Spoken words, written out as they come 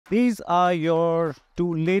These are your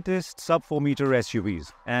two latest sub 4 meter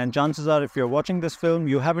SUVs, and chances are if you're watching this film,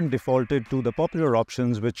 you haven't defaulted to the popular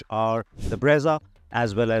options, which are the Brezza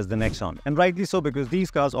as well as the Nexon. And rightly so, because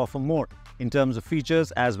these cars offer more in terms of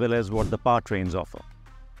features as well as what the powertrains offer.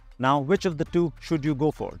 Now, which of the two should you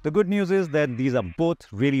go for? The good news is that these are both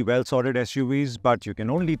really well sorted SUVs, but you can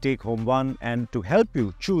only take home one, and to help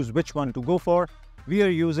you choose which one to go for, we are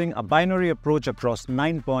using a binary approach across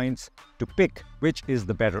 9 points to pick which is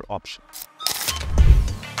the better option.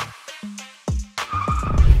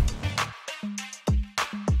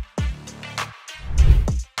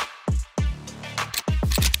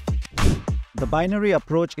 The binary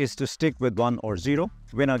approach is to stick with 1 or 0.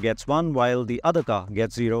 Winner gets 1 while the other car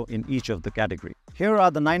gets 0 in each of the category. Here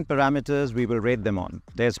are the 9 parameters we will rate them on.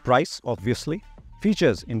 There's price, obviously,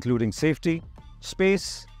 features including safety,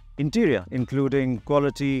 space, interior including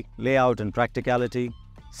quality, layout and practicality,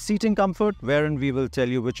 seating comfort, wherein we will tell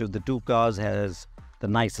you which of the two cars has the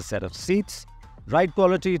nicer set of seats, ride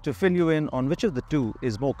quality to fill you in on which of the two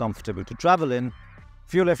is more comfortable to travel in,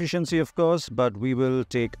 fuel efficiency of course, but we will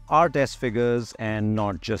take our test figures and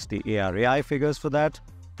not just the ARAI figures for that,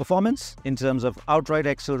 performance in terms of outright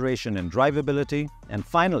acceleration and drivability, and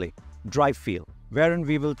finally drive feel, wherein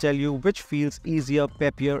we will tell you which feels easier,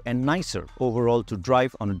 peppier and nicer overall to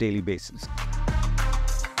drive on a daily basis.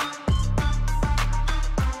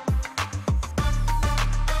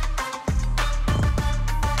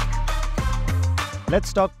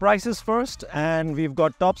 Let's talk prices first, and we've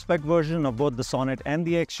got top spec version of both the Sonet and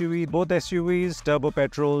the XUV, both SUVs, turbo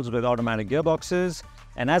petrols with automatic gearboxes.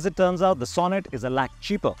 And as it turns out, the Sonet is a lakh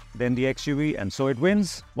cheaper than the XUV, and so it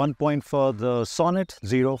wins. 1 point for the Sonet,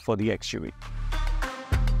 0 for the XUV.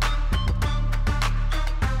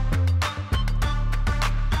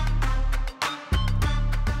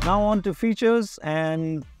 Now on to features,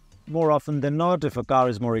 and more often than not, if a car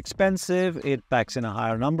is more expensive, it packs in a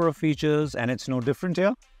higher number of features, and it's no different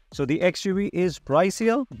here. So the XUV is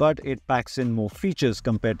pricier, but it packs in more features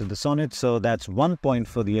compared to the Sonet, so that's 1 point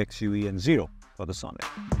for the XUV and 0 for the Sonet.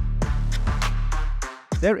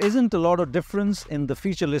 There isn't a lot of difference in the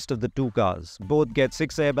feature list of the two cars. Both get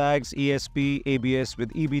 6 airbags, ESP, ABS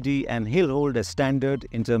with EBD and hill hold as standard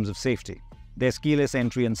in terms of safety. There's keyless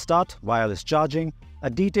entry and start, wireless charging, a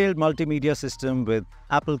detailed multimedia system with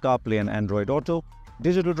Apple CarPlay and Android Auto,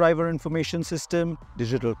 digital driver information system,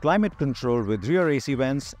 digital climate control with rear AC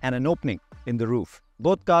vents and an opening in the roof.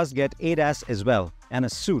 Both cars get ADAS as well and a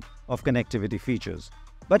suite of connectivity features.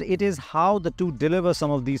 But it is how the two deliver some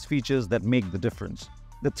of these features that make the difference.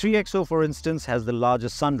 The 3XO, for instance, has the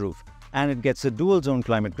largest sunroof and it gets a dual-zone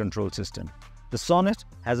climate control system. The Sonet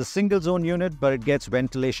has a single-zone unit, but it gets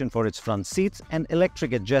ventilation for its front seats and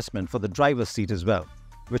electric adjustment for the driver's seat as well,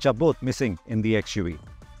 which are both missing in the XUV.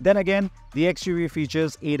 Then again, the XUV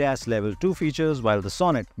features ADAS Level 2 features, while the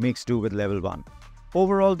Sonet makes do with Level 1.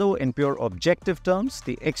 Overall though, in pure objective terms,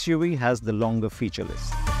 the XUV has the longer feature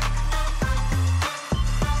list.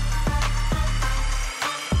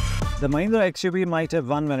 The Mahindra XUV might have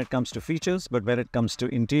won when it comes to features, but when it comes to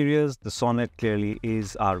interiors, the Sonet clearly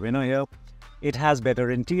is our winner here. It has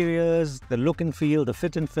better interiors, the look and feel, the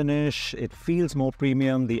fit and finish, it feels more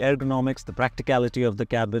premium, the ergonomics, the practicality of the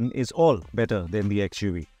cabin is all better than the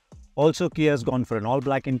XUV. Also, Kia has gone for an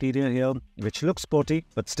all-black interior here, which looks sporty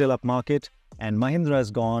but still upmarket, and Mahindra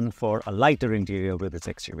has gone for a lighter interior with its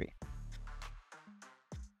XUV.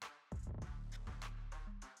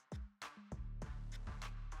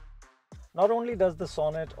 Not only does the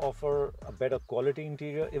Sonet offer a better quality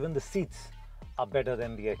interior, even the seats are better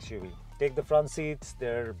than the XUV. Take the front seats,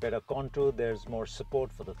 they're better contour, there's more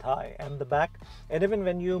support for the thigh and the back. And even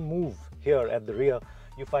when you move here at the rear,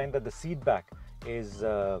 you find that the seat back is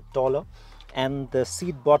taller and the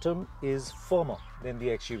seat bottom is firmer than the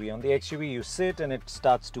XUV. On the XUV, you sit and it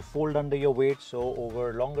starts to fold under your weight, so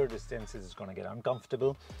over longer distances it's going to get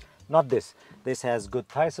uncomfortable. Not this. This has good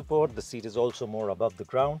thigh support, the seat is also more above the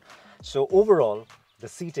ground. So overall, the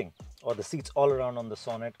seating or the seats all around on the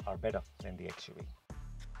Sonet are better than the XUV.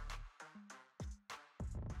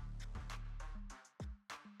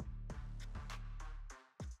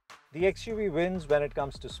 The XUV wins when it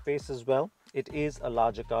comes to space as well. It is a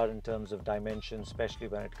larger car in terms of dimensions, especially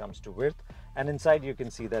when it comes to width, and inside you can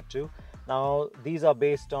see that too. Now these are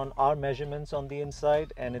based on our measurements on the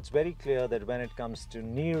inside, and it's very clear that when it comes to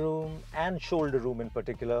knee room and shoulder room in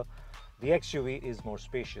particular, the XUV is more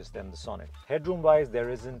spacious than the Sonet. Headroom wise, there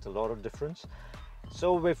isn't a lot of difference.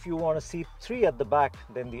 So if you want to seat 3 at the back,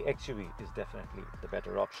 then the XUV is definitely the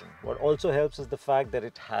better option. What also helps is the fact that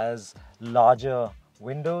it has larger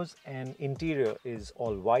windows and interior is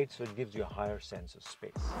all white, so it gives you a higher sense of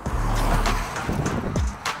space.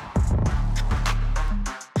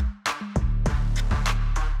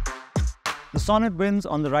 Sonet wins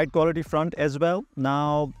on the ride quality front as well.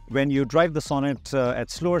 Now, when you drive the Sonet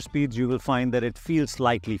at slower speeds, you will find that it feels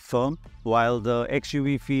slightly firm, while the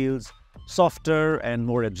XUV feels softer and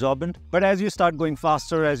more absorbent. But as you start going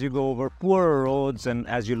faster, as you go over poorer roads and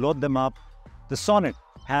as you load them up, the Sonet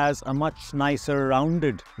has a much nicer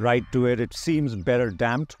rounded ride to it. It seems better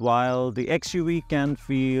damped, while the XUV can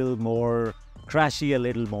feel more crashy, a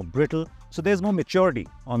little more brittle. So there's more maturity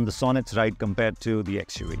on the Sonet's ride compared to the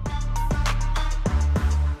XUV.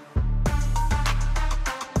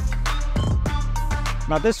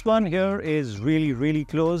 Now this one here is really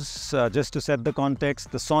close. Just to set the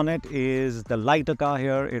context, the Sonet is the lighter car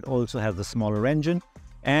here. It also has the smaller engine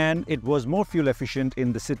and it was more fuel efficient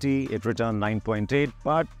in the city. It returned 9.8,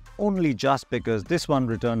 but only just because this one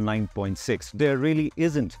returned 9.6. There really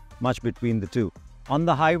isn't much between the two. On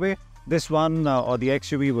the highway, this one or the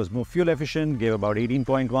XUV was more fuel efficient, gave about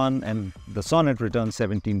 18.1, and the Sonet returned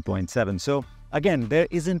 17.7. So again, there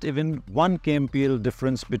isn't even 1 kmpl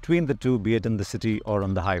difference between the two, be it in the city or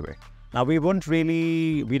on the highway. Now we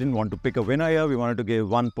didn't want to pick a winner here. We wanted to give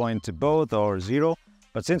 1 point to both or 0.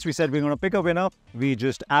 But since we said we're going to pick a winner, we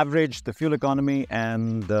just averaged the fuel economy,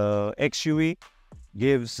 and the XUV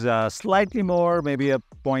gives slightly more, maybe a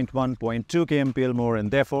 0.1, 0.2 kmpl more,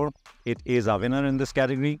 and therefore it is our winner in this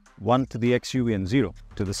category. 1 to the XUV and 0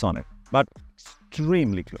 to the Sonet, but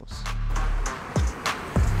extremely close.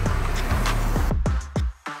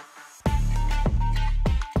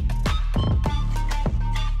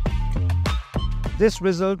 This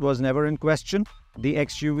result was never in question. The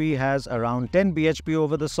XUV has around 10 bhp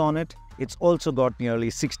over the Sonet. It's also got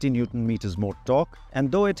nearly 60 Nm more torque.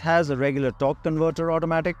 And though it has a regular torque converter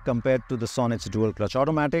automatic compared to the Sonet's dual clutch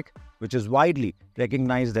automatic, which is widely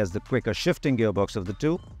recognized as the quicker shifting gearbox of the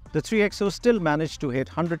two, the 3XO still managed to hit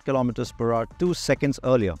 100 km/h 2 seconds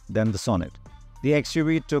earlier than the Sonet. The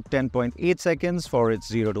XUV took 10.8 seconds for its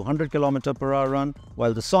 0 to 100 km/h run,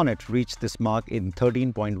 while the Sonet reached this mark in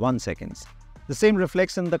 13.1 seconds. The same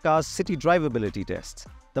reflects in the car's city drivability tests.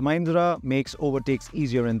 The Mahindra makes overtakes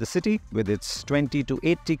easier in the city with its 20 to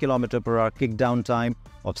 80 km/h kickdown time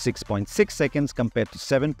of 6.6 seconds compared to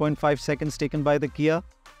 7.5 seconds taken by the Kia.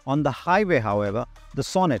 On the highway, however, the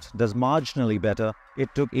Sonet does marginally better. It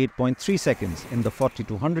took 8.3 seconds in the 40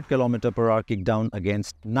 to 100 km/h kickdown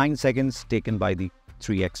against 9 seconds taken by the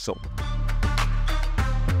 3XO.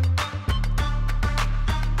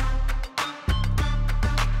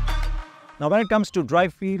 Now, when it comes to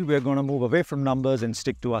drive feel, we're going to move away from numbers and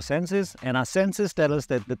stick to our senses. And our senses tell us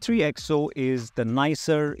that the 3XO is the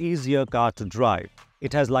nicer, easier car to drive.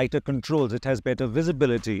 It has lighter controls, it has better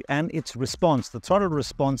visibility, and its response, the throttle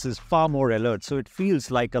response, is far more alert. So it feels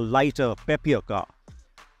like a lighter, peppier car.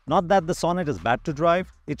 Not that the Sonet is bad to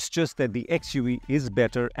drive, it's just that the XUV is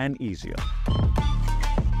better and easier.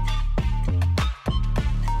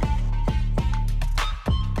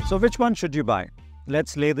 So which one should you buy?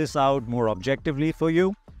 Let's lay this out more objectively for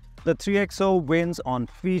you. The 3XO wins on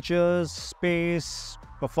features, space,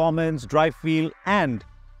 performance, drive feel, and,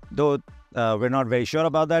 though we're not very sure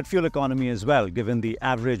about that, fuel economy as well, given the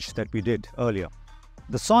average that we did earlier.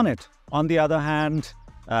 The Sonet, on the other hand,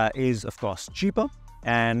 is of course cheaper,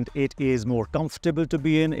 and it is more comfortable to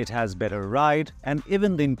be in. It has better ride, and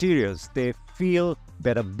even the interiors, they feel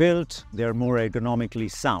better built, they're more ergonomically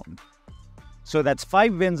sound. So that's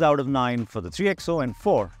 5 wins out of 9 for the 3XO and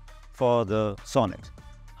 4 for the Sonet.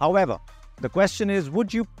 However, the question is,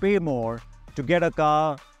 would you pay more to get a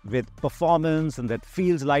car with performance and that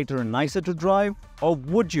feels lighter and nicer to drive? Or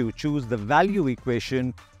would you choose the value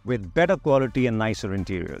equation with better quality and nicer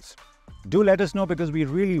interiors? Do let us know, because we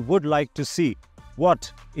really would like to see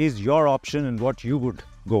what is your option and what you would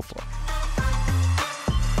go for.